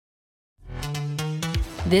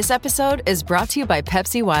This episode is brought to you by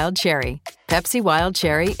Pepsi Wild Cherry. Pepsi Wild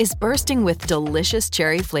Cherry is bursting with delicious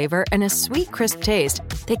cherry flavor and a sweet, crisp taste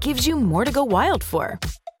that gives you more to go wild for.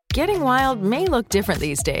 Getting wild may look different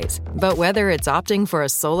these days, but whether it's opting for a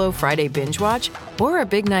solo Friday binge watch or a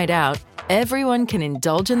big night out, everyone can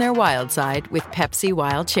indulge in their wild side with Pepsi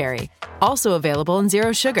Wild Cherry. Also available in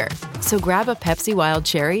Zero Sugar. So grab a Pepsi Wild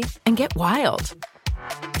Cherry and get wild.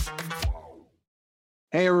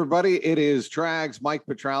 Hey, everybody. It is Trags, Mike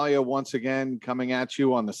Petraglia, once again coming at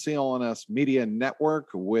you on the CLNS Media Network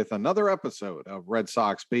with another episode of Red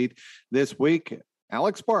Sox Beat. This week,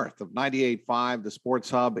 Alex Barth of 98.5, the Sports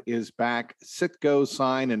Hub, is back. Sit, go,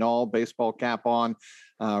 sign, and all, baseball cap on,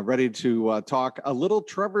 ready to talk a little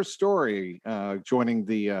Trevor Story joining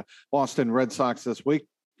the Boston Red Sox this week.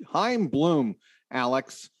 Chaim Bloom,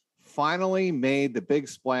 Alex, finally made the big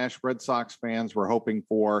splash Red Sox fans were hoping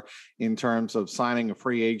for in terms of signing a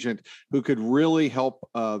free agent who could really help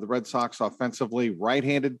the Red Sox offensively.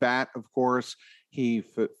 Right-handed bat, of course. He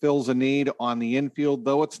fills a need on the infield,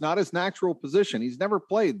 though it's not his natural position. He's never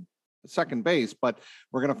played second base, but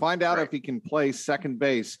we're going to find out if he can play second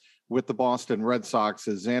base with the Boston Red Sox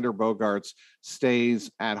as Xander Bogaerts stays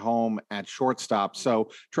at home at shortstop.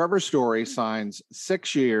 So Trevor Story signs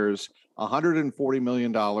 6 years, $140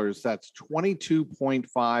 million. That's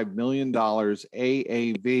 $22.5 million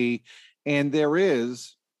AAV. And there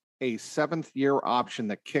is a 7th-year option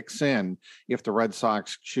that kicks in if the Red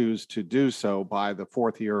Sox choose to do so by the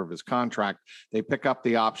 4th year of his contract. They pick up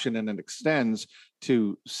the option and it extends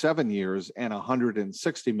to 7 years and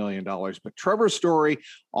 $160 million. But Trevor Story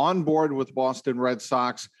on board with Boston Red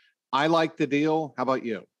Sox. I like the deal. How about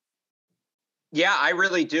you? Yeah, I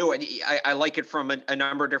really do. And I like it from a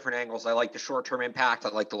number of different angles. I like the short-term impact. I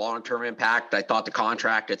like the long-term impact. I thought the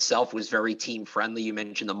contract itself was very team-friendly. You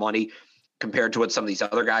mentioned the money compared to what some of these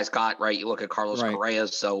other guys got, right? You look at Carlos Correa.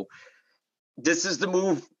 So this is the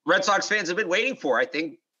move Red Sox fans have been waiting for. I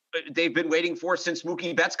think they've been waiting for since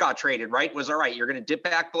Mookie Betts got traded, right? Was all right, you're going to dip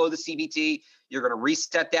back below the CBT. You're going to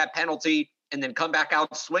reset that penalty and then come back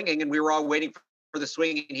out swinging. And we were all waiting for the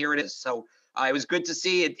swing, and here it is. So it was good to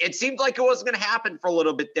see. It seemed like it wasn't going to happen for a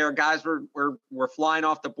little bit there. Guys were flying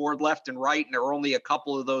off the board left and right, and there were only a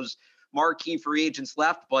couple of those marquee free agents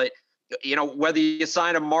left. But, you know, whether you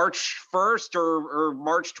sign a March 1st or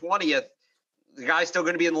March 20th, the guy's still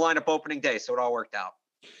going to be in the lineup opening day. So it all worked out.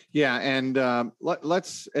 Yeah, and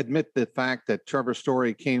let's admit the fact that Trevor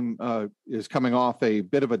Story is coming off a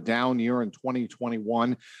bit of a down year in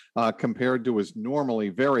 2021 compared to his normally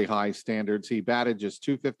very high standards. He batted just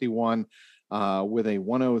 .251 with a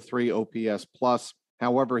 103 OPS plus.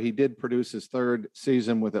 However, he did produce his 3rd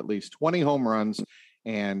season with at least 20 home runs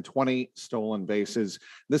and 20 stolen bases.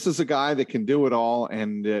 This is a guy that can do it all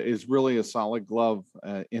and is really a solid glove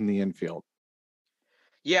in the infield.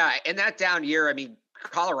 Yeah, and that down year, I mean,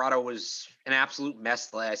 Colorado was an absolute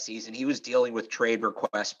mess last season. He was dealing with trade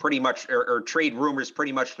requests pretty much, or trade rumors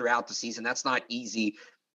pretty much throughout the season. That's not easy.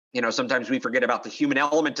 You know, sometimes we forget about the human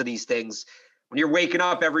element to these things. When you're waking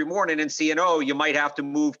up every morning and seeing, oh, you might have to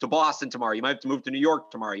move to Boston tomorrow. You might have to move to New York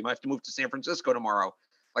tomorrow. You might have to move to San Francisco tomorrow.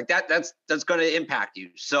 Like that's going to impact you.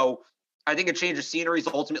 So I think a change of scenery is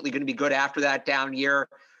ultimately going to be good after that down year.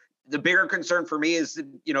 The bigger concern for me is,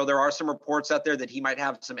 you know, there are some reports out there that he might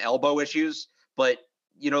have some elbow issues, but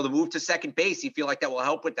you know, the move to second base, you feel like that will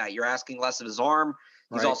help with that. You're asking less of his arm.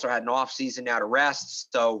 He's also had an off season now to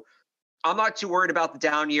rest. So I'm not too worried about the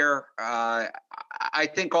down year. I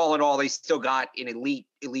think all in all, they still got an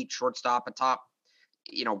elite shortstop, a top,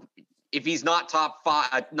 you know, if he's not top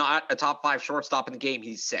 5, not a top 5 shortstop in the game,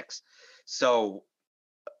 he's 6. So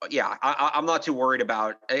yeah, I'm not too worried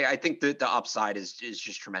about, I think that the upside is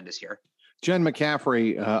just tremendous here. Jen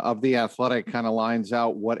McCaffrey of The Athletic kind of lines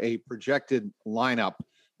out what a projected lineup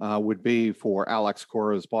would be for Alex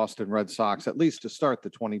Cora's Boston Red Sox, at least to start the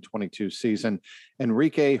 2022 season.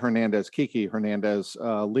 Kiki Hernandez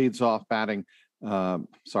leads off and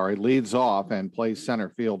plays center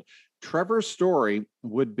field. Trevor Story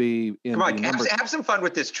would be in. Come on, have some fun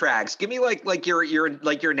with this, Trags. Give me like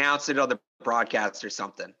you're announcing it on the broadcast or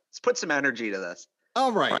something. Let's put some energy to this.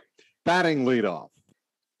 All right, batting leadoff.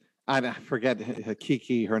 I forget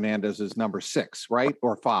Kiki Hernandez is number 6, right?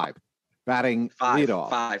 Or 5. Batting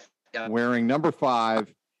leadoff. 5. Yeah. Wearing number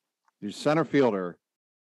 5, your center fielder,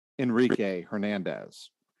 Enrique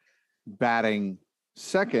Hernandez. Batting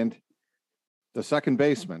second, the second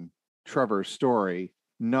baseman, Trevor Story.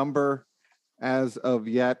 Number as of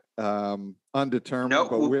yet undetermined,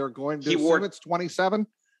 but we're going to assume it's 27.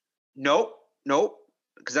 Nope.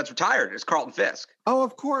 Because that's retired. It's Carlton Fisk. Oh,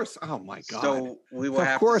 of course. Oh my God. So we will have to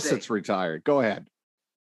see. Of course it's retired. Go ahead.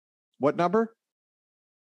 What number?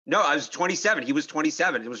 No, I was 27. He was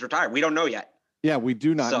 27. He was retired. We don't know yet. Yeah, we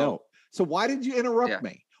do not know. So why did you interrupt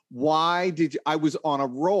me? Why did you? I was on a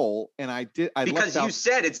roll, and because you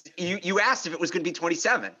said it's you asked if it was going to be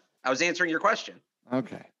 27. I was answering your question.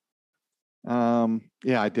 Okay.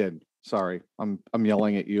 Yeah, I did. Sorry, I'm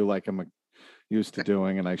yelling at you like I'm used to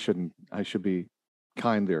doing, and I should be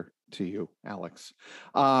kinder to you, Alex.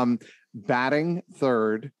 Batting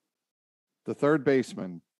third, the third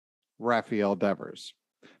baseman, Rafael Devers.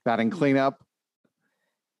 Batting cleanup,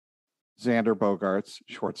 Xander Bogaerts,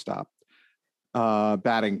 shortstop.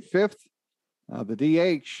 Batting fifth, the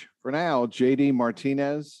DH for now, JD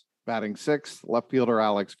Martinez. Batting sixth, left fielder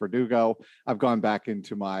Alex Verdugo. I've gone back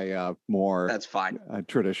into my more that's fine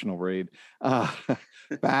traditional read.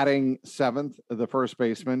 Batting seventh, the first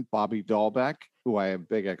baseman Bobby Dahlbeck, who I have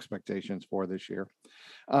big expectations for this year.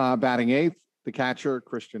 Batting eighth, the catcher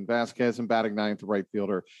Christian Vasquez, and batting ninth, the right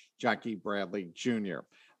fielder Jackie Bradley Jr.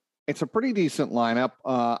 It's a pretty decent lineup.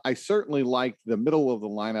 I certainly like the middle of the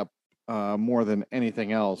lineup more than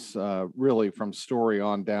anything else, really from Story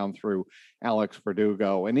on down through Alex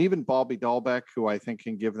Verdugo and even Bobby Dahlbeck, who I think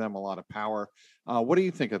can give them a lot of power. What do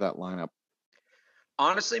you think of that lineup?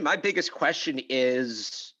 Honestly, my biggest question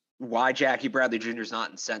is why Jackie Bradley Jr. is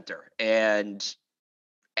not in center. And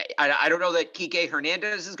I don't know that Kike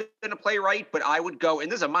Hernandez is going to play right, but I would go,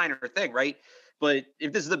 and this is a minor thing, right? But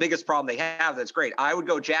if this is the biggest problem they have, that's great. I would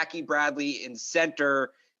go Jackie Bradley in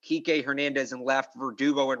center, Kike Hernandez in left,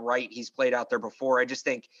 Verdugo in right. He's played out there before. I just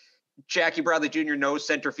think Jackie Bradley Jr. knows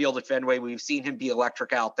center field at Fenway. We've seen him be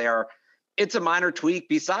electric out there. It's a minor tweak.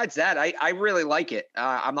 Besides that, I really like it.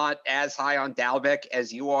 I'm not as high on Dalbec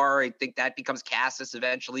as you are. I think that becomes Cassis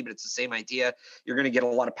eventually, but it's the same idea. You're going to get a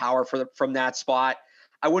lot of power from that spot.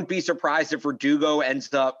 I wouldn't be surprised if Verdugo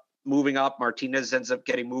ends up moving up. Martinez ends up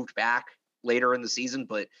getting moved back later in the season.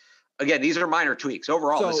 But again, these are minor tweaks.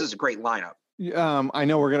 Overall, this is a great lineup. I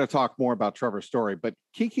know we're going to talk more about Trevor Story, but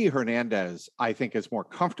Kike Hernandez, I think, is more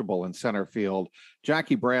comfortable in center field.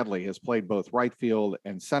 Jackie Bradley has played both right field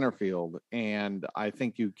and center field, and I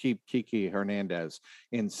think you keep Kike Hernandez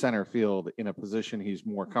in center field in a position he's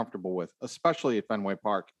more comfortable with, especially at Fenway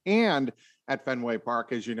Park. And at Fenway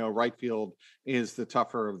Park, as you know, right field is the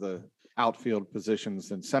tougher of the outfield positions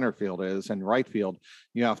than center field is, and right field,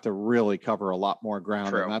 you have to really cover a lot more ground.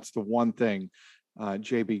 True. And that's the one thing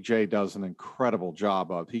JBJ does an incredible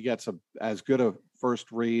job of. He gets as good a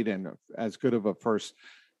first read and as good of a first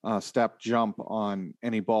step jump on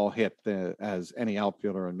any ball hit as any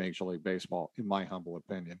outfielder in Major League Baseball, in my humble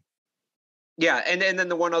opinion. Yeah, and then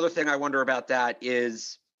the one other thing I wonder about that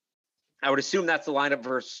is, I would assume that's the lineup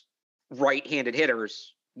versus right-handed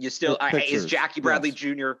hitters. You still is Jackie Bradley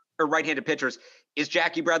Jr. or right-handed pitchers. Is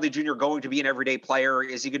Jackie Bradley Jr. going to be an everyday player?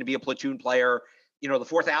 Is he going to be a platoon player? You know, the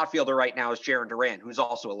fourth outfielder right now is Jarren Duran, who's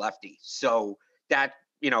also a lefty. So that,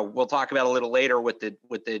 we'll talk about a little later what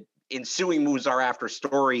the ensuing moves are after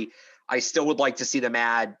Story. I still would like to see them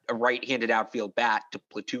add a right-handed outfield bat to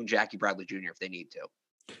platoon Jackie Bradley Jr. if they need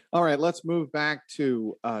to. All right, let's move back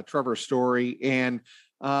to Trevor Story. And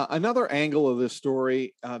another angle of this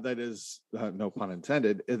story that is, no pun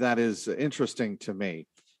intended, that is interesting to me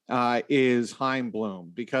is Chaim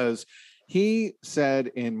Bloom, because he said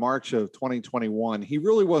in March of 2021, he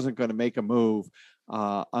really wasn't going to make a move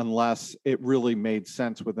unless it really made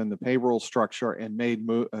sense within the payroll structure and made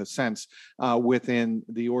sense within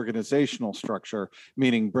the organizational structure,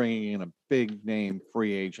 meaning bringing in a big name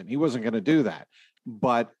free agent. He wasn't going to do that.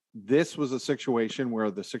 But this was a situation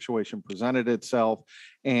where the situation presented itself.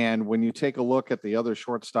 And when you take a look at the other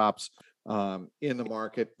shortstops in the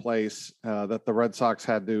marketplace that the Red Sox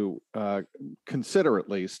had to consider, at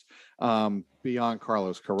least beyond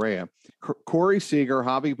Carlos Correa, Corey Seager,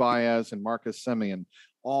 Javi Baez, and Marcus Semien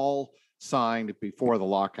all signed before the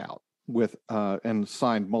lockout with and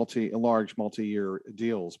signed large multi-year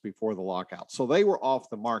deals before the lockout. So they were off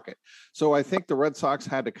the market. So I think the Red Sox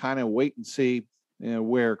had to kind of wait and see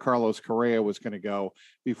where Carlos Correa was going to go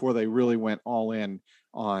before they really went all in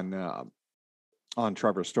on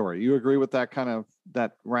Trevor Story. You agree with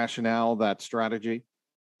that rationale, that strategy?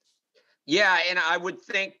 Yeah, and I would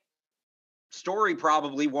think Story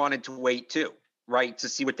probably wanted to wait too, right, to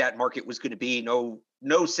see what that market was going to be.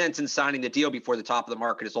 No sense in signing the deal before the top of the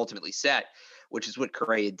market is ultimately set, which is what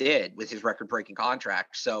Correa did with his record-breaking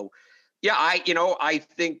contract. So, yeah, I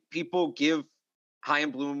think people give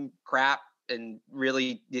Chaim Bloom crap, and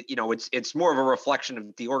really, it's more of a reflection of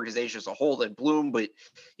the organization as a whole than Bloom, but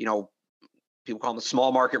people call them the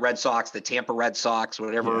small market Red Sox, the Tampa Red Sox,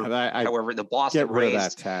 whatever. Yeah, however, the Boston get rid Rays. Of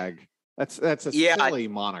that tag. That's a silly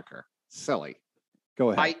moniker. Silly.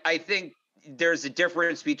 Go ahead. I think there's a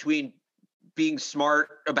difference between being smart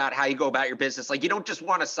about how you go about your business. Like, you don't just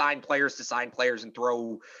want to sign players and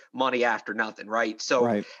throw money after nothing, right? So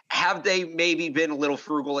Right. have they maybe been a little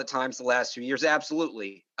frugal at times the last few years?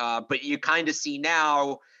 Absolutely. But you kind of see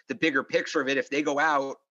now the bigger picture of it. If they go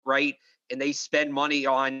out, right, and they spend money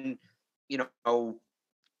on,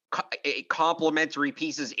 complementary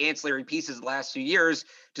pieces, ancillary pieces the last few years,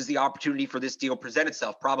 does the opportunity for this deal present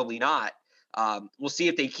itself? Probably not. We'll see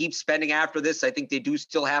if they keep spending after this. I think they do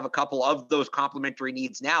still have a couple of those complementary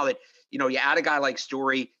needs now that, you add a guy like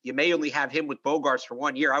Story, you may only have him with Bogaerts for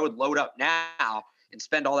 1 year. I would load up now and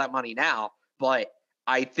spend all that money now. But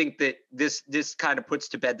I think that this kind of puts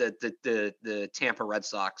to bed the Tampa Red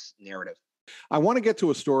Sox narrative. I want to get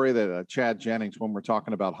to a story that Chad Jennings, when we're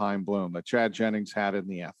talking about Chaim Bloom, that Chad Jennings had in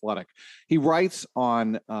The Athletic. He writes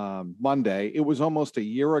on Monday, it was almost a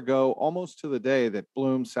year ago, almost to the day, that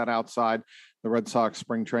Bloom sat outside the Red Sox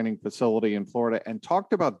spring training facility in Florida and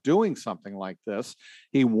talked about doing something like this.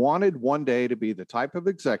 He wanted one day to be the type of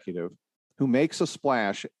executive who makes a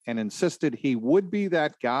splash, and insisted he would be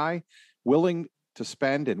that guy, willing to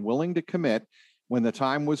spend and willing to commit when the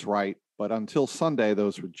time was right. But until Sunday,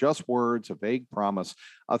 those were just words, a vague promise,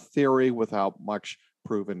 a theory without much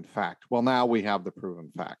proven fact. Well, now we have the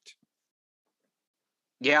proven fact.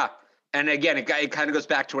 Yeah. And again, it kind of goes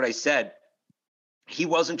back to what I said. He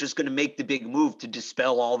wasn't just going to make the big move to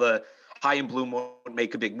dispel all the Chaim Bloom won't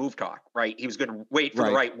make a big move talk, right? He was going to wait for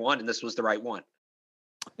the right one, and this was the right one.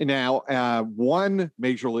 Now, one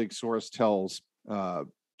major league source tells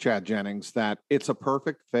Chad Jennings that it's a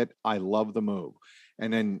perfect fit. I love the move.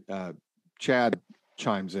 And then Chad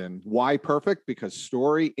chimes in. Why perfect? Because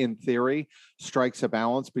Story, in theory, strikes a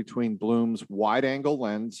balance between Bloom's wide-angle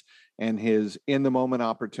lens and his in-the-moment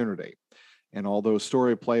opportunity. And although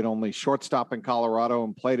Story played only shortstop in Colorado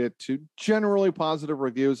and played it to generally positive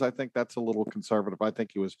reviews, I think that's a little conservative. I think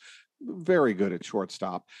he was very good at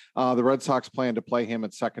shortstop. The Red Sox plan to play him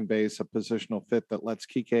at second base, a positional fit that lets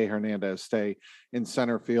Kike Hernandez stay in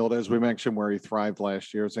center field, as we mentioned, where he thrived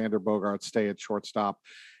last year. Xander Bogaerts stay at shortstop,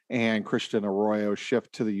 and Christian Arroyo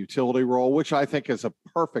shift to the utility role, which I think is a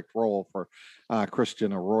perfect role for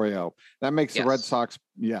Christian Arroyo. That makes the Red Sox,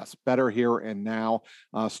 better here and now.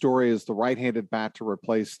 Story is the right-handed bat to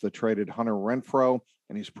replace the traded Hunter Renfroe,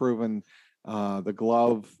 and he's proven the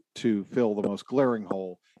glove to fill the most glaring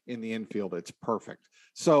hole in the infield. It's perfect.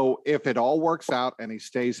 So if it all works out and he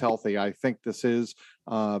stays healthy, I think this is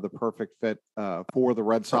the perfect fit for the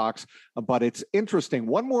Red Sox. But it's interesting.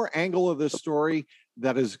 One more angle of this story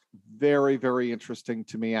that is very, very interesting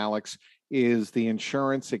to me, Alex, is the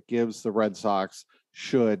insurance it gives the Red Sox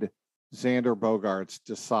should Xander Bogaerts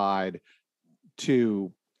decide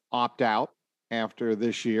to opt out after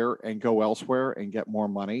this year and go elsewhere and get more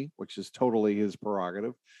money, which is totally his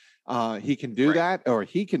prerogative. He can do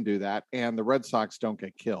that, and the Red Sox don't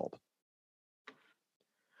get killed.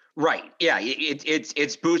 Right. Yeah.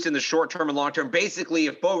 It's boosting the short term and long term. Basically,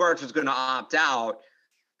 if Bogaerts was going to opt out,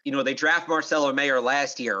 they draft Marcelo Mayer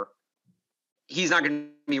last year. He's not going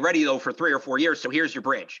to be ready, though, for 3 or 4 years. So here's your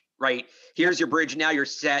bridge, right? Here's your bridge. Now you're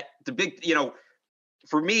set. The big,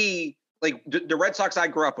 for me, like the Red Sox I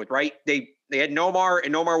grew up with, right? They had Nomar,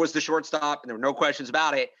 and Nomar was the shortstop, and there were no questions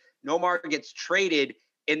about it. Nomar gets traded,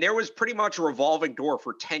 and there was pretty much a revolving door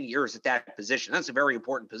for 10 years at that position. That's a very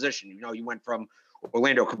important position. You went from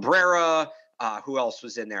Orlando Cabrera. Who else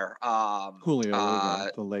was in there? Julio Lugo,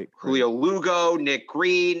 the late Julio Lugo, Nick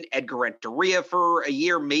Green, Edgar Renteria for a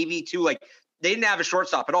year, maybe two. Like, they didn't have a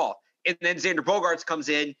shortstop at all. And then Xander Bogaerts comes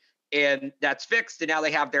in, and that's fixed. And now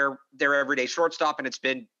they have their everyday shortstop, and it's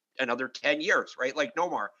been another 10 years, right? Like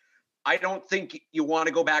Nomar. I don't think you want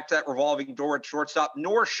to go back to that revolving door at shortstop,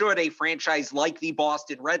 nor should a franchise like the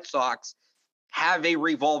Boston Red Sox have a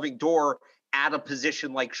revolving door at a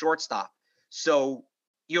position like shortstop. So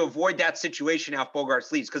you avoid that situation now if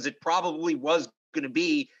Bogaerts leaves, because it probably was going to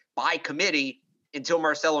be by committee until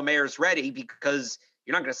Marcelo Mayer is ready, because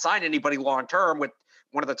you're not going to sign anybody long-term with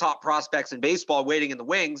one of the top prospects in baseball waiting in the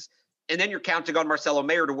wings. And then you're counting on Marcelo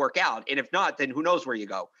Mayer to work out. And if not, then who knows where you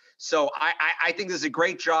go. So I think this is a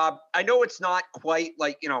great job. I know it's not quite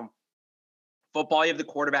like, football, you have the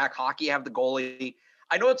quarterback, hockey, you have the goalie.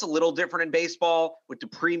 I know it's a little different in baseball with the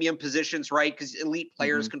premium positions, right? Because elite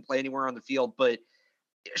players can play anywhere on the field. But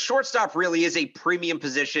shortstop really is a premium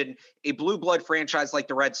position. A blue blood franchise like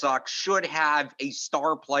the Red Sox should have a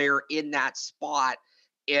star player in that spot.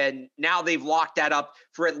 And now they've locked that up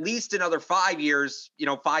for at least another 5 years,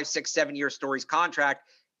 5, 6, 7 year Story's contract.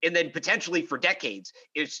 And then potentially for decades,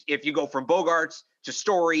 if you go from Bogaerts to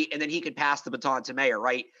Story, and then he could pass the baton to Mayer,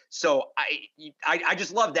 right? So I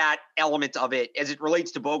just love that element of it as it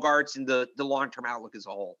relates to Bogaerts and the long-term outlook as a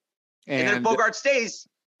whole. And then if Bogart stays,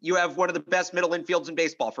 you have one of the best middle infields in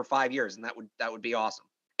baseball for 5 years, and that would be awesome.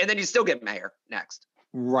 And then you still get Mayer next.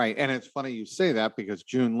 Right. And it's funny you say that because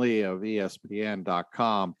June Lee of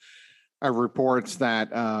ESPN.com reports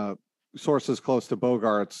that sources close to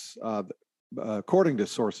Bogarts, according to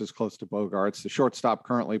sources close to Bogarts, the shortstop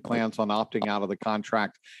currently plans on opting out of the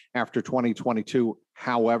contract after 2022.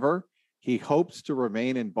 However, he hopes to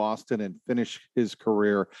remain in Boston and finish his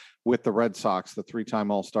career with the Red Sox. The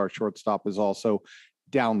three-time All-Star shortstop is also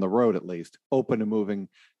down the road, at least, open to moving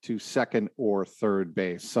to second or third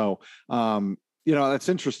base. So, that's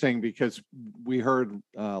interesting because we heard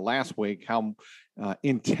last week how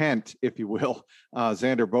intent, if you will,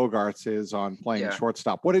 Xander Bogaerts is on playing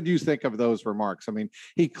shortstop. What did you think of those remarks? I mean,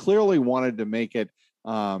 he clearly wanted to make it,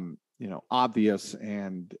 obvious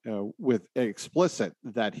and with explicit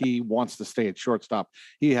that he wants to stay at shortstop.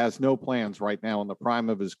 He has no plans right now in the prime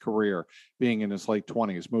of his career, being in his late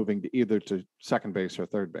 20s, moving to either to second base or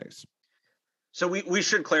third base. So we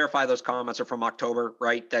should clarify those comments are from October,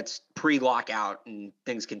 right? That's pre-lockout and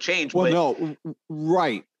things can change. Well, no,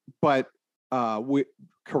 right. But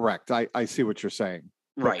correct. I see what you're saying.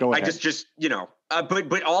 Right. I just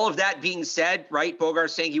but all of that being said, right?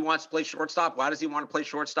 Bogart's saying he wants to play shortstop. Why does he want to play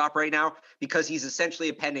shortstop right now? Because he's essentially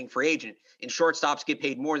a pending free agent, and shortstops get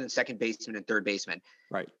paid more than second baseman and third baseman.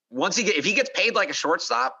 Right. If he gets paid like a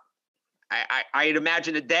shortstop, I'd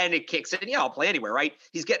imagine that then it kicks in. Yeah, I'll play anywhere, right?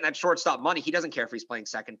 He's getting that shortstop money. He doesn't care if he's playing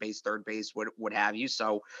second base, third base, what have you.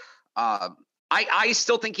 So I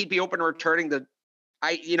still think he'd be open to returning the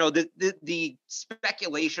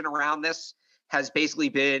speculation around this has basically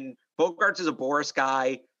been Bogaerts is a Boras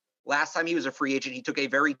guy. Last time he was a free agent, he took a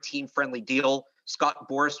very team-friendly deal. Scott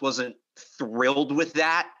Boras wasn't thrilled with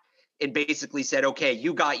that and basically said, okay,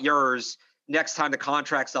 you got yours. Next time the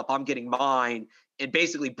contract's up, I'm getting mine. And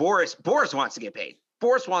basically Boras wants to get paid.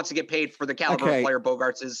 Boras wants to get paid for the caliber of player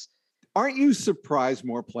Bogaerts is. Aren't you surprised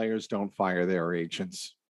more players don't fire their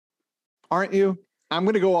agents? Aren't you? I'm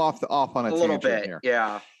going to go off on a little bit here.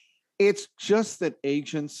 Yeah. It's just that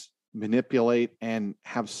agents manipulate and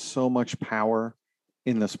have so much power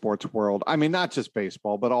in the sports world. I mean, not just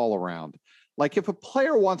baseball, but all around. Like if a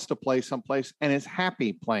player wants to play someplace and is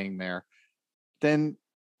happy playing there, then,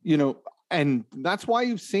 and that's why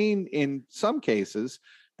you've seen in some cases,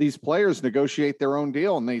 these players negotiate their own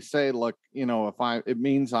deal and they say, look, it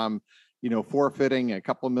means I'm, forfeiting a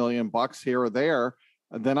couple $1 million here or there,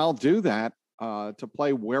 then I'll do that to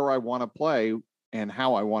play where I want to play and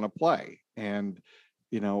how I want to play. And,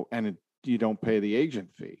 you don't pay the agent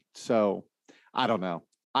fee. So I don't know.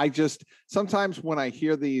 I just, sometimes when I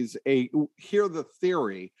hear hear the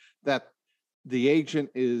theory that the agent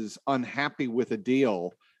is unhappy with a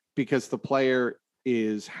deal because the player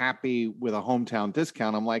is happy with a hometown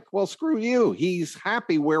discount, I'm like, well, screw you. He's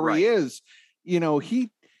happy where he is. You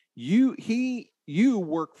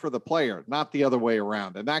work for the player, not the other way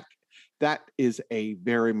around. And that is a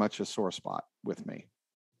very much a sore spot with me.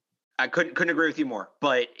 I couldn't agree with you more,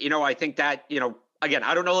 but I think that, again,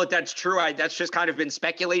 I don't know if that's true. That's just kind of been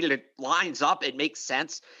speculated. It lines up. It makes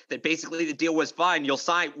sense that basically the deal was fine. You'll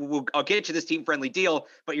sign. I'll get you this team-friendly deal,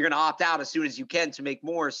 but you're going to opt out as soon as you can to make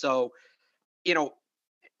more. So,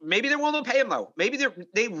 maybe they're willing to pay him though. Maybe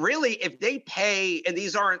they really, if they pay, and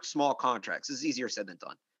these aren't small contracts, it's easier said than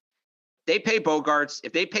done. They pay Bogaerts.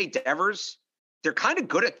 If they pay Devers, they're kind of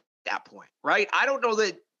good at that point, right? I don't know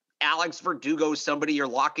that Alex Verdugo is somebody you're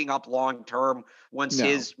locking up long-term once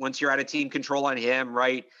you're out of team control on him,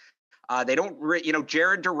 right? They don't,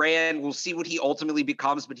 Jared Duran, we'll see what he ultimately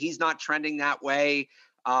becomes, but he's not trending that way.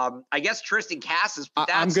 I guess Tristan Casas, but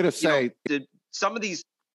I'm going to say some of these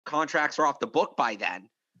contracts are off the book by then.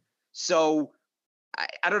 So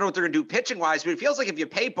I don't know what they're going to do pitching wise, but it feels like if you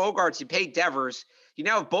pay Bogaerts, you pay Devers, you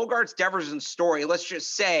now have Bogaerts, Devers, and Story. Let's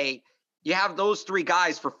just say you have those three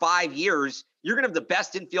guys for 5 years. You're going to have the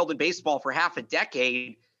best infield in baseball for half a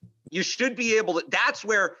decade. You should be able to. That's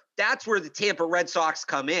where the Tampa Red Sox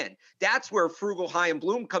come in. That's where frugal Chaim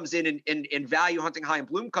Bloom comes in and value hunting Chaim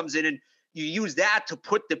Bloom comes in. And you use that to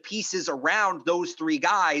put the pieces around those three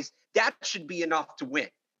guys. That should be enough to win.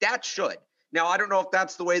 That should. Now, I don't know if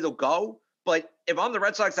that's the way they'll go, but if I'm the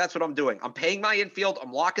Red Sox, that's what I'm doing. I'm paying my infield.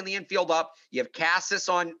 I'm locking the infield up. You have Casas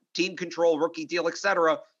on team control, rookie deal,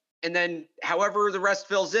 etc. And then however the rest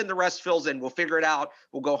fills in, the rest fills in. We'll figure it out.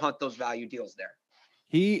 We'll go hunt those value deals there.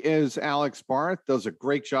 He is Alex Barth, does a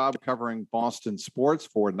great job covering Boston sports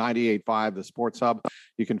for 98.5 The Sports Hub.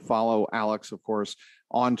 You can follow Alex, of course,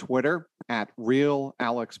 on Twitter at Real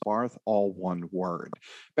Alex Barth, all one word.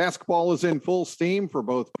 Basketball is in full steam for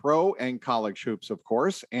both pro and college hoops, of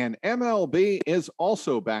course, and MLB is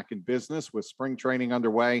also back in business with spring training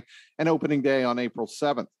underway and opening day on April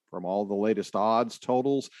 7th. From all the latest odds,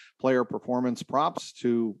 totals, player performance props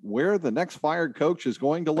to where the next fired coach is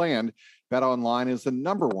going to land, BetOnline is the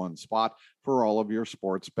number one spot for all of your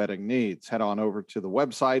sports betting needs. Head on over to the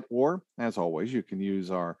website, or as always, you can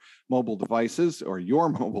use our mobile devices or your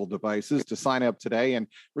mobile devices to sign up today and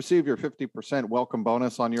receive your 50% welcome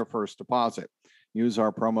bonus on your first deposit. Use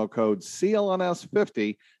our promo code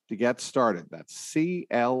CLNS50 to get started. That's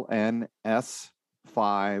CLNS50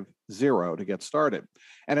 to get started.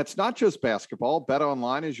 And it's not just basketball.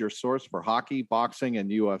 BetOnline is your source for hockey, boxing, and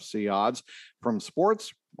UFC odds. From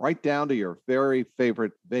sports right down to your very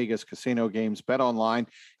favorite Vegas casino games, BetOnline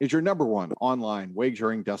is your number one online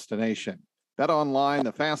wagering destination. BetOnline,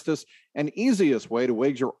 the fastest and easiest way to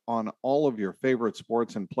wager on all of your favorite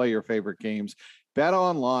sports and play your favorite games.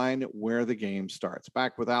 BetOnline, where the game starts.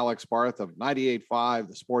 Back with Alex Barth of 98.5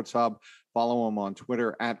 The Sports Hub. Follow him on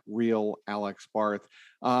Twitter at Real Alex Barth.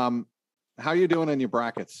 How are you doing in your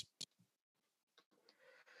brackets?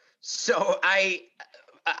 So I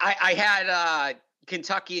had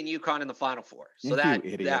Kentucky and UConn in the Final Four. So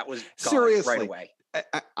that was seriously right away.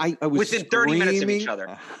 I was within 30 minutes of each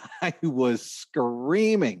other. I was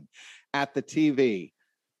screaming at the TV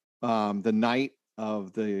the night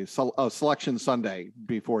of the Selection Sunday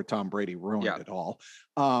before Tom Brady ruined it all.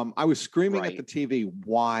 I was screaming at the TV,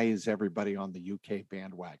 why is everybody on the UK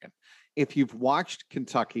bandwagon? If you've watched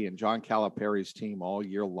Kentucky and John Calipari's team all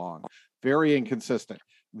year long, very inconsistent,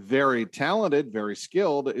 very talented, very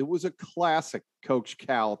skilled. It was a classic Coach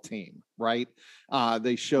Cal team, right?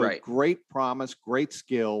 They showed great promise, great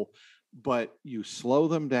skill, but you slow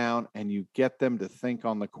them down and you get them to think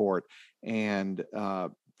on the court. And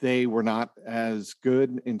they were not as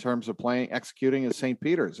good in terms of executing as St.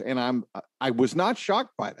 Peter's. And I was not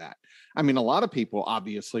shocked by that. I mean, a lot of people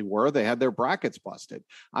obviously were. They had their brackets busted.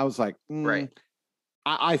 I was like,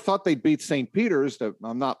 I thought they'd beat St. Peter's.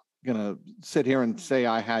 I'm not going to sit here and say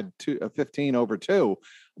I had 15 over 2,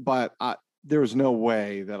 but there's no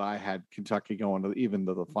way that I had Kentucky going to even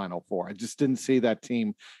to the Final Four. I just didn't see that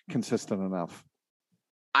team consistent enough.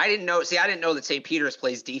 I didn't know that St. Peter's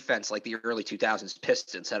plays defense like the early 2000s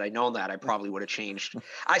Pistons. Had I known that, I probably would have changed.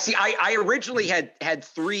 I originally had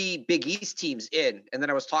 3 Big East teams in, and then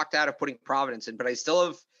I was talked out of putting Providence in, but I still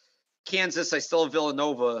have Kansas. I still have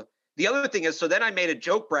Villanova. The other thing is, so then I made a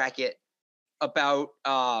joke bracket about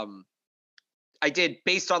I did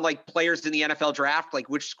based on like players in the NFL draft, like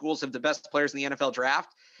which schools have the best players in the NFL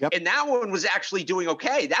draft. Yep. And that one was actually doing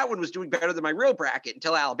okay. That one was doing better than my real bracket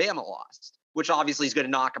until Alabama lost, which obviously is going to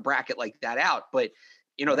knock a bracket like that out. But,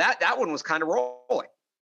 you know, that one was kind of rolling.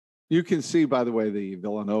 You can see, by the way, the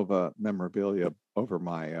Villanova memorabilia over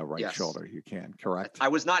my right shoulder. You can, correct? I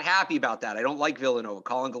was not happy about that. I don't like Villanova.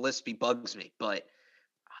 Colin Gillespie bugs me, but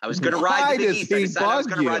I was going to ride the Big East. I decided I was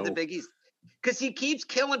going to ride the Big East because he keeps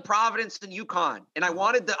killing Providence and UConn. And I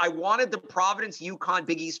wanted the Providence UConn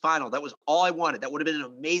Big East final. That was all I wanted. That would have been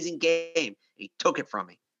an amazing game. He took it from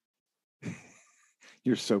me.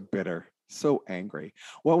 You're so bitter. So angry.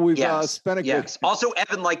 Well, we've spent a good. Also,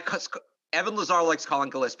 Evan Lazar likes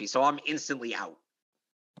Colin Gillespie, so I'm instantly out.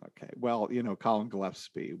 Okay. Well, you know, Colin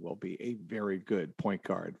Gillespie will be a very good point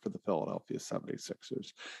guard for the Philadelphia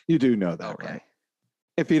 76ers. You do know that, right?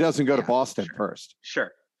 If he doesn't go to Boston first.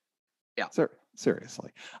 Sure. Yeah.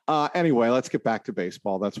 Seriously. Anyway, let's get back to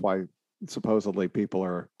baseball. That's why supposedly people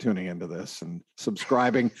are tuning into this and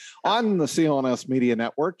subscribing on the CLNS Media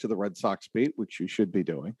Network to the Red Sox Beat, which you should be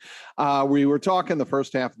doing. We were talking the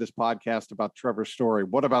first half of this podcast about Trevor Story.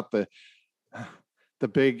 What about the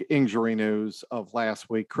big injury news of last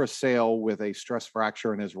week? Chris Sale with a stress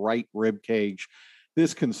fracture in his right rib cage.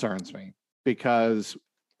 This concerns me because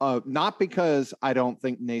not because I don't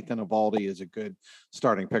think Nathan Eovaldi is a good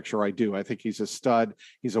starting pitcher. I do. I think he's a stud.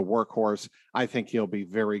 He's a workhorse. I think he'll be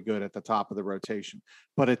very good at the top of the rotation.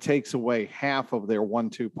 But it takes away half of their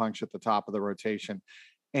 1-2 punch at the top of the rotation.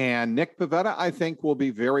 And Nick Pivetta, I think, will be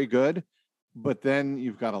very good. But then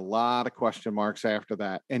you've got a lot of question marks after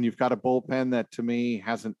that. And you've got a bullpen that, to me,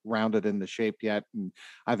 hasn't rounded into shape yet. And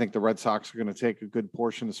I think the Red Sox are going to take a good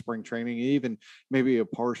portion of spring training, even maybe a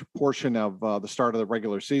portion of the start of the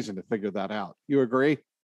regular season to figure that out. You agree?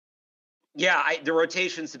 Yeah, the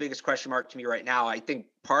rotation's the biggest question mark to me right now. I think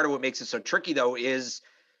part of what makes it so tricky, though, is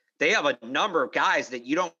they have a number of guys that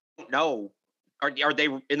you don't know Are they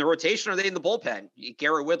in the rotation? Or are they in the bullpen?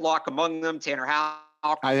 Garrett Whitlock among them, Tanner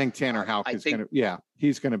Houck. I think Tanner Houck is going to,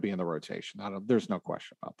 he's going to be in the rotation. There's no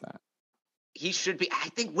question about that. He should be. I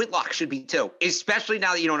think Whitlock should be too, especially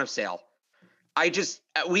now that you don't have Sale.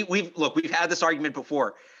 We've had this argument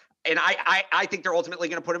before, and I think they're ultimately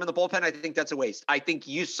going to put him in the bullpen. I think that's a waste. I think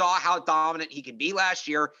you saw how dominant he could be last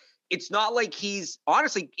year. It's not like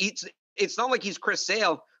it's not like he's Chris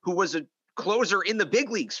Sale, who was a closer in the big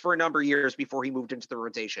leagues for a number of years before he moved into the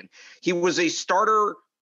rotation. He was a starter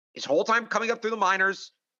his whole time coming up through the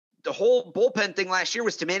minors. The whole bullpen thing last year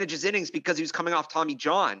was to manage his innings because he was coming off Tommy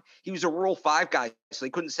John. He was a Rule 5 guy, so they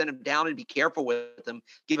couldn't send him down and be careful with him,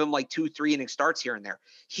 give him like 2-3 inning starts here and there.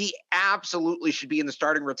 He absolutely should be in the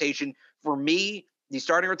starting rotation. For me, the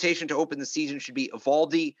starting rotation to open the season should be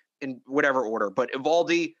Eovaldi in whatever order, but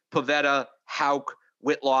Eovaldi, Pivetta, Houck,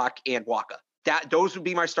 Whitlock, and Wacha. Those would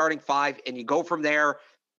be my starting 5, and you go from there.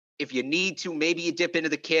 If you need to, maybe you dip into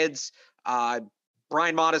the kids.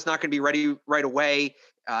 Brian Mata's not going to be ready right away.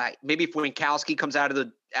 Maybe if Winkowski comes out of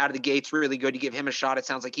the gates really good, you give him a shot. It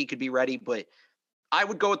sounds like he could be ready, but I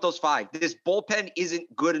would go with those 5. This bullpen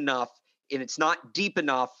isn't good enough, and it's not deep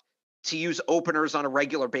enough to use openers on a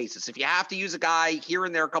regular basis. If you have to use a guy here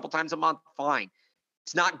and there a couple times a month, fine.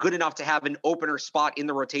 It's not good enough to have an opener spot in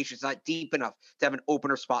the rotation. It's not deep enough to have an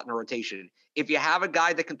opener spot in the rotation. If you have a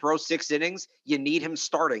guy that can throw 6 innings, you need him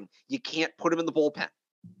starting. You can't put him in the bullpen.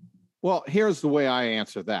 Well, here's the way I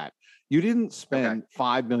answer that. You didn't spend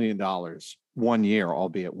 $5 million 1 year,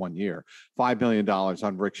 albeit 1 year, $5 million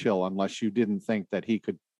on Rich Hill unless you didn't think that he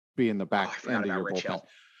could be in the back end of your bullpen. Hill.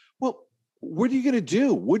 Well, what are you going to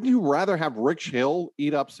do? Wouldn't you rather have Rich Hill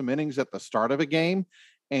eat up some innings at the start of a game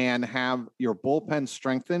and have your bullpen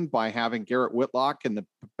strengthened by having Garrett Whitlock in the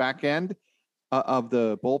back end of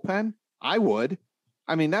the bullpen? I would.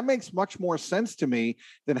 I mean, that makes much more sense to me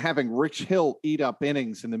than having Rich Hill eat up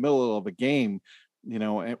innings in the middle of a game,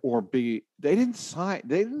 they didn't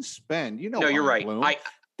spend, No, you're right. Bloom,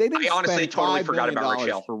 they didn't I honestly spend totally $5 forgot million about Rich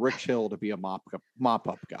Hill. for Rich Hill to be a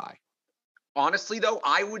mop-up guy. Honestly, though,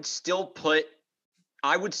 I would still put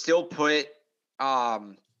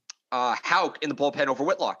Houck in the bullpen over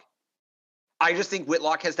Whitlock. I just think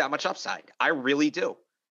Whitlock has that much upside. I really do.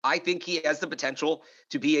 I think he has the potential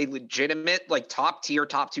to be a legitimate, top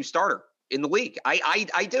 2 starter in the league.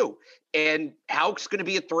 I do. And Houck's going to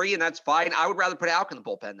be a 3, and that's fine. I would rather put Houck in the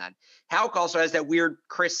bullpen then. Houck also has that weird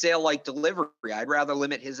Chris Sale-like delivery. I'd rather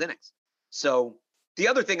limit his innings. So the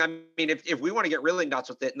other thing, I mean, if we want to get really nuts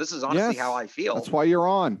with it, and this is honestly how I feel. That's why you're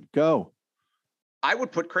on. Go. I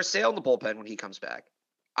would put Chris Sale in the bullpen when he comes back.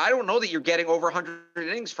 I don't know that you're getting over 100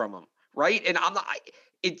 innings from him, right? And I'm not.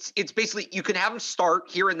 It's basically you can have him start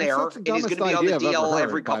here and there, and he's going to be on the DL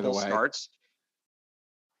every couple starts.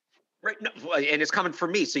 Right, no, and it's coming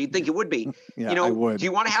from me, so you'd think it would be. I would. Do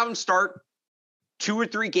you want to have him start 2 or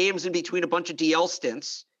 3 games in between a bunch of DL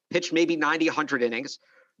stints, pitch maybe 90, 100 innings,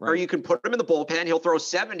 or you can put him in the bullpen. He'll throw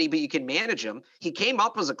 70, but you can manage him. He came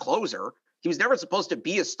up as a closer. He was never supposed to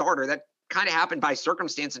be a starter. That kind of happened by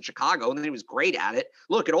circumstance in Chicago, and then he was great at it.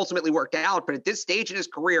 Look, it ultimately worked out, but at this stage in his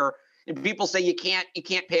career, and people say you can't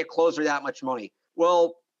pay a closer that much money.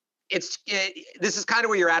 Well, this is kind of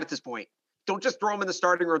where you're at this point. Don't just throw him in the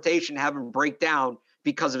starting rotation and have him break down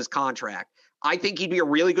because of his contract. I think he'd be a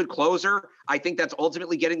really good closer. I think that's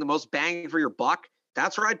ultimately getting the most bang for your buck.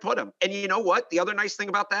 That's where I'd put him. And you know what? The other nice thing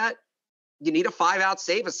about that, you need a 5-out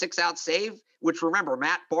save, a 6-out save, which remember,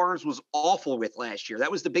 Matt Barnes was awful with last year.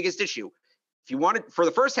 That was the biggest issue. If you wanted, for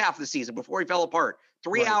the first half of the season, before he fell apart,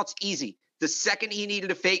 3 outs, easy. The second he needed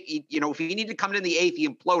to fake, if he needed to come in the 8th, he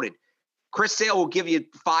imploded. Chris Sale will give you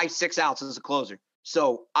 5-6 outs as a closer.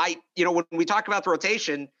 So when we talk about the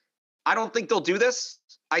rotation, I don't think they'll do this.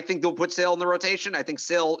 I think they'll put Sale in the rotation. I think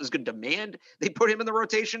Sale is going to demand they put him in the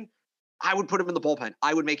rotation. I would put him in the bullpen.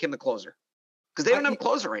 I would make him the closer because they don't have a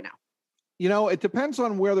closer right now. It depends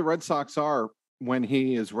on where the Red Sox are when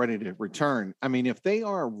he is ready to return. I mean, if they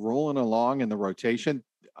are rolling along in the rotation,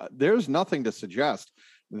 there's nothing to suggest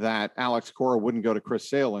that Alex Cora wouldn't go to Chris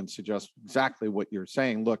Sale and suggest exactly what you're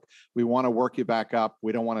saying. Look, we want to work you back up.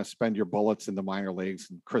 We don't want to spend your bullets in the minor leagues.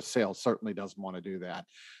 And Chris Sale certainly doesn't want to do that.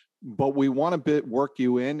 But we want to work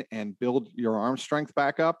you in and build your arm strength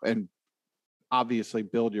back up and obviously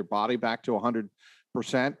build your body back to 100%.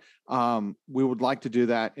 We would like to do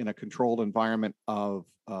that in a controlled environment of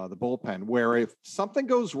the bullpen, where if something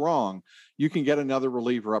goes wrong, you can get another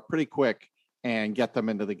reliever up pretty quick and get them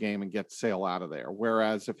into the game and get Sale out of there.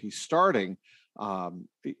 Whereas if he's starting,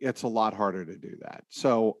 it's a lot harder to do that.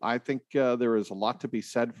 So I think there is a lot to be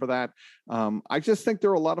said for that. I just think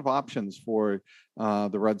there are a lot of options for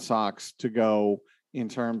the Red Sox to go in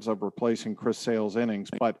terms of replacing Chris Sale's innings,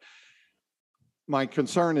 but my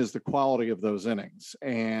concern is the quality of those innings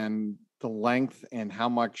and the length and how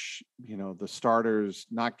much, the starters,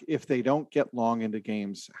 not if they don't get long into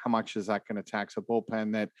games, how much is that going to tax a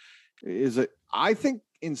bullpen that is it? I think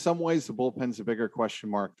in some ways the bullpen's a bigger question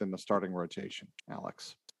mark than the starting rotation,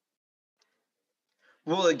 Alex.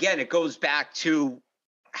 Well, again, it goes back to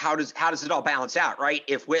how does it all balance out, right?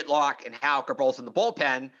 If Whitlock and Houck are both in the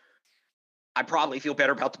bullpen, I probably feel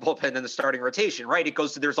better about the bullpen than the starting rotation, right? It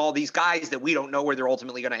goes to there's all these guys that we don't know where they're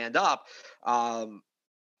ultimately going to end up.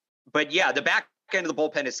 But yeah, the back end of the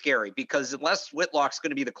bullpen is scary because unless Whitlock's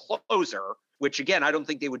going to be the closer, which again, I don't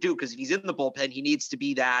think they would do because if he's in the bullpen, he needs to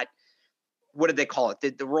be that, what did they call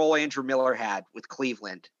it? The role Andrew Miller had with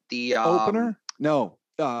Cleveland. The opener? No.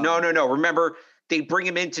 No. Remember, they bring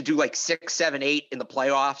him in to do like 6, 7, 8 in the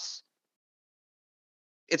playoffs.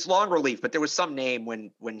 It's long relief, but there was some name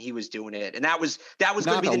when he was doing it, and that was going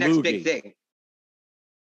to be the next big thing.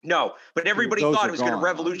 No, but everybody thought it was going to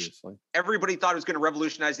revolutionize. Everybody thought it was going to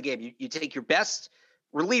revolutionize the game. You take your best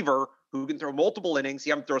reliever who can throw multiple innings.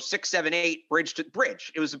 You have him throw 6, 7, 8 bridge to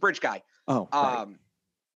bridge. It was the bridge guy. Oh, right.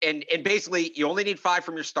 And basically you only need 5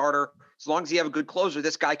 from your starter. As long as you have a good closer,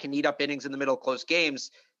 this guy can eat up innings in the middle of close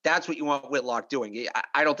games. That's what you want Whitlock doing.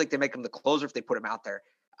 I don't think they make him the closer if they put him out there.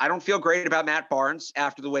 I don't feel great about Matt Barnes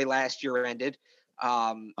after the way last year ended.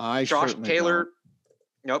 Josh Taylor.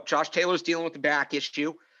 Nope. Josh Taylor's dealing with the back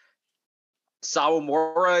issue.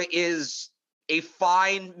 Sawamura is a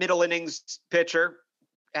fine middle innings pitcher.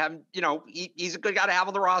 He's a good guy to have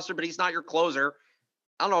on the roster, but he's not your closer.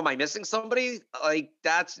 I don't know. Am I missing somebody?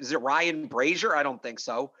 Is it Ryan Brazier? I don't think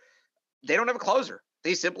so. They don't have a closer.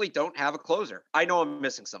 They simply don't have a closer. I know I'm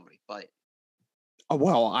missing somebody, but.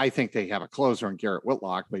 Well, I think they have a closer in Garrett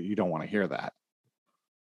Whitlock, but you don't want to hear that.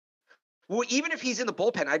 Well, even if he's in the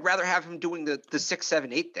bullpen, I'd rather have him doing the 6,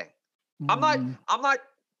 7, 8 thing. I'm not.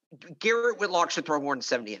 Garrett Whitlock should throw more than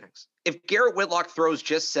 70 innings. If Garrett Whitlock throws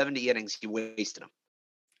just 70 innings, you wasted him.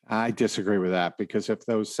 I disagree with that because if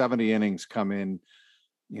those 70 innings come in,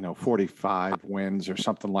 45 wins or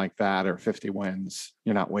something like that, or 50 wins,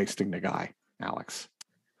 you're not wasting the guy, Alex.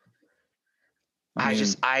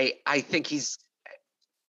 I think he's.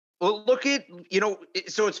 Well, look at,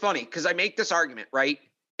 so it's funny because I make this argument, right?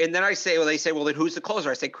 And then they say, well, then who's the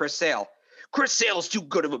closer? I say Chris Sale. Chris Sale's too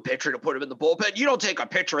good of a pitcher to put him in the bullpen. You don't take a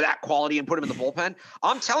pitcher of that quality and put him in the bullpen.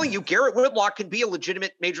 I'm telling you, Garrett Whitlock can be a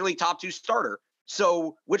legitimate major league top 2 starter.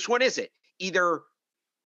 So which one is it? Either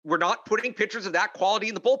we're not putting pitchers of that quality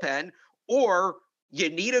in the bullpen, or you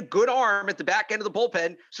need a good arm at the back end of the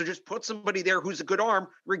bullpen. So just put somebody there who's a good arm,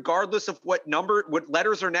 regardless of what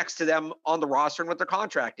letters are next to them on the roster and what their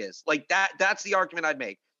contract is. Like that's the argument I'd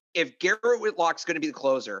make. If Garrett Whitlock's going to be the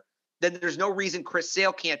closer, then there's no reason Chris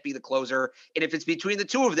Sale can't be the closer. And if it's between the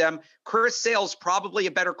two of them, Chris Sale's probably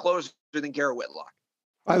a better closer than Garrett Whitlock.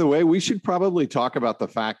 By the way, we should probably talk about the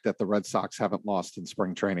fact that the Red Sox haven't lost in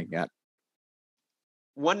spring training yet.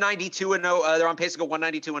 192-0. They're on pace to go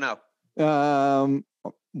 192-0. Well,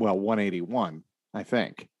 181, I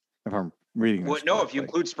think, if I'm reading this. No, if you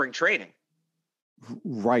include spring training.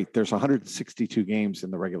 Right. There's 162 games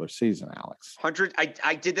in the regular season, Alex. 100.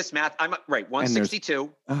 I did this math. I'm right.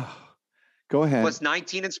 162. Go ahead. Plus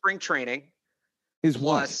 19 in spring training. Is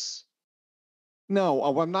plus. What? No,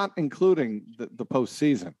 I'm not including the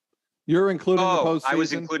postseason. You're including the postseason? I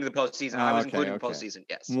was including the postseason. I was including the postseason,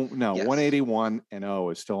 yes. No, yes.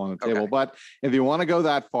 181-0 is still on the table. Okay. But if you want to go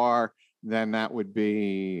that far, then that would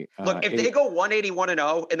be... Look, if they go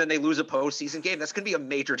 181-0 and then they lose a postseason game, that's going to be a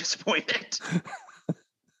major disappointment.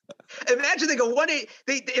 Imagine they go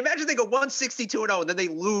 162-0 and then they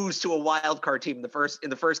lose to a wild card team in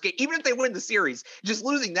the first game. Even if they win the series, just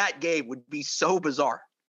losing that game would be so bizarre.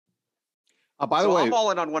 By the way, I'm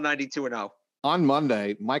all in on 192-0. On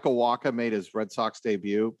Monday, Michael Wacha made his Red Sox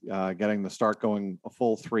debut, getting the start going a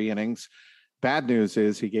full 3 innings. Bad news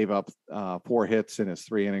is he gave up 4 hits in his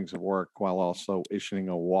 3 innings of work while also issuing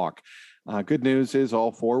a walk. Good news is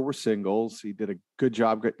all 4 were singles. He did a good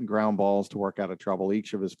job getting ground balls to work out of trouble.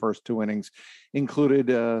 Each of his first 2 innings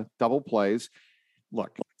included double plays.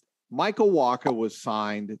 Look, Michael Wacha was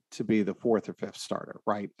signed to be the 4th or 5th starter,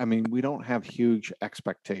 right? I mean, we don't have huge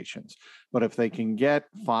expectations, but if they can get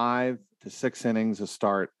 5 to 6 innings a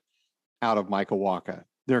start out of Michael Wacha,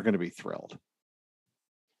 they're going to be thrilled.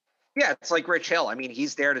 Yeah, it's like Rich Hill. I mean,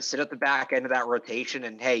 he's there to sit at the back end of that rotation.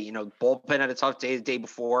 And hey, bullpen had a tough day the day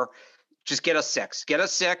before. Just get us 6. Get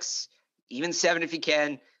us 6, even 7 if you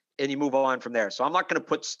can, and you move on from there. So I'm not going to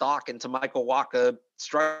put stock into Michael Wacha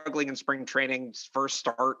struggling in spring training, first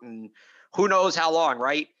start, and who knows how long,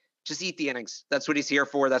 right? Just eat the innings. That's what he's here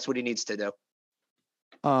for. That's what he needs to do.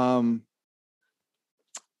 Ryan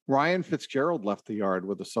Fitzgerald left the yard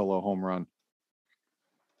with a solo home run.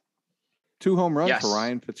 2 home runs for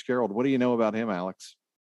Ryan Fitzgerald. What do you know about him, Alex?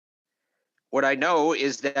 What I know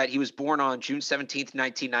is that he was born on June 17th,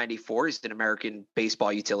 1994. He's an American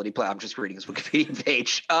baseball utility player. I'm just reading his Wikipedia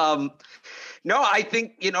page. No, I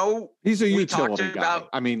think, he's a utility guy.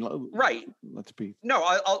 I mean, right. Let's be. No,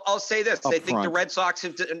 I'll say this. I think the Red Sox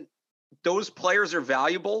those players are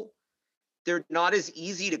valuable. They're not as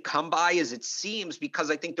easy to come by as it seems, because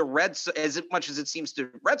I think as much as it seems to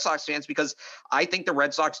Red Sox fans, because I think the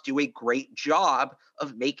Red Sox do a great job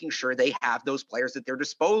of making sure they have those players at their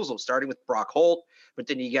disposal, starting with Brock Holt, but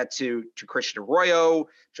then you get to Christian Arroyo,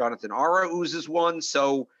 Jonathan Arauz is one.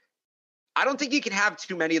 So I don't think you can have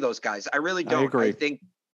too many of those guys. I really don't. I agree. I think,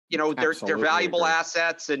 they're valuable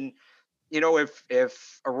assets, and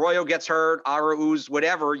if Arroyo gets hurt, Arauz,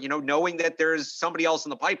 whatever, knowing that there's somebody else in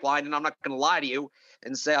the pipeline, and I'm not going to lie to you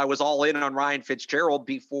and say I was all in on Ryan Fitzgerald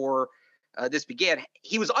before this began.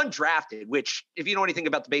 He was undrafted, which, if you know anything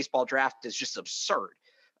about the baseball draft, is just absurd.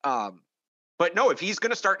 But no, if he's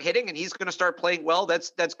going to start hitting and he's going to start playing well,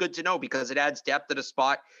 that's good to know, because it adds depth at a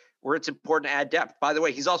spot where it's important to add depth. By the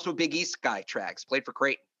way, he's also a Big East guy, Trags, played for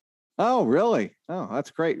Creighton. Oh, really? Oh,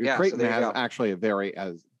 that's great. Yeah, Creighton has actually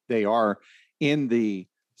they are in the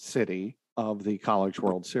city of the College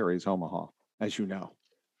World Series, Omaha, as you know.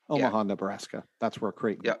 Omaha, Nebraska. That's where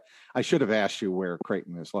Creighton. Yeah. I should have asked you where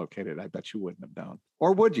Creighton is located. I bet you wouldn't have known.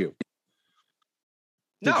 Or would you?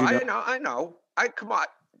 I know. Come on.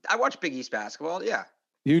 I watch Big East basketball. Yeah.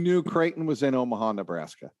 You knew Creighton was in Omaha,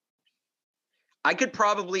 Nebraska. I could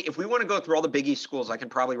probably, if we want to go through all the Big East schools, I can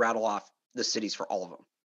probably rattle off the cities for all of them.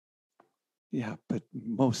 Yeah, but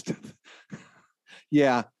most of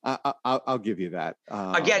yeah, I'll give you that.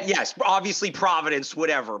 Again, yes, obviously Providence,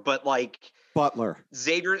 whatever, but like Butler.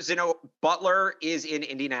 Butler is in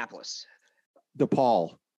Indianapolis.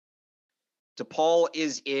 DePaul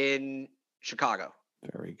is in Chicago.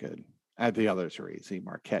 Very good. The others are easy.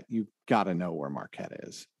 Marquette, you got to know where Marquette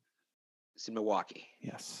is. It's in Milwaukee.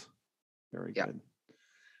 Yes. Very good.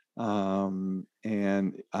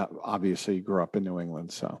 And obviously you grew up in New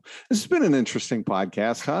England. So this has been an interesting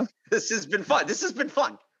podcast, huh? This has been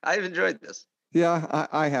fun. I've enjoyed this. Yeah,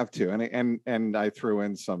 I have too. And I threw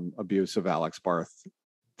in some abuse of Alex Barth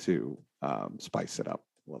to spice it up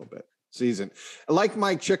a little bit. Seasoned. Like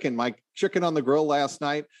my chicken on the grill last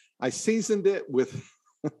night, I seasoned it with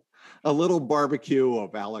a little barbecue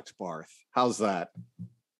of Alex Barth. How's that?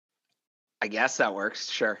 I guess that works.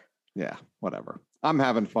 Sure. Yeah, whatever. I'm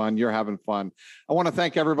having fun. You're having fun. I want to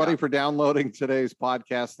thank everybody for downloading today's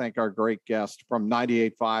podcast. Thank our great guest from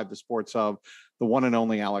 98.5, the Sports Hub, the one and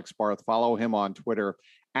only Alex Barth. Follow him on Twitter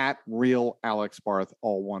at Real Alex Barth,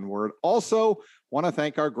 all one word. Also, want to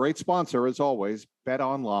thank our great sponsor, as always,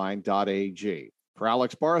 betonline.ag. For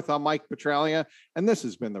Alex Barth, I'm Mike Petraglia, and this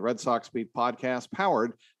has been the Red Sox Beat podcast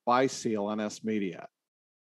powered by CLNS Media.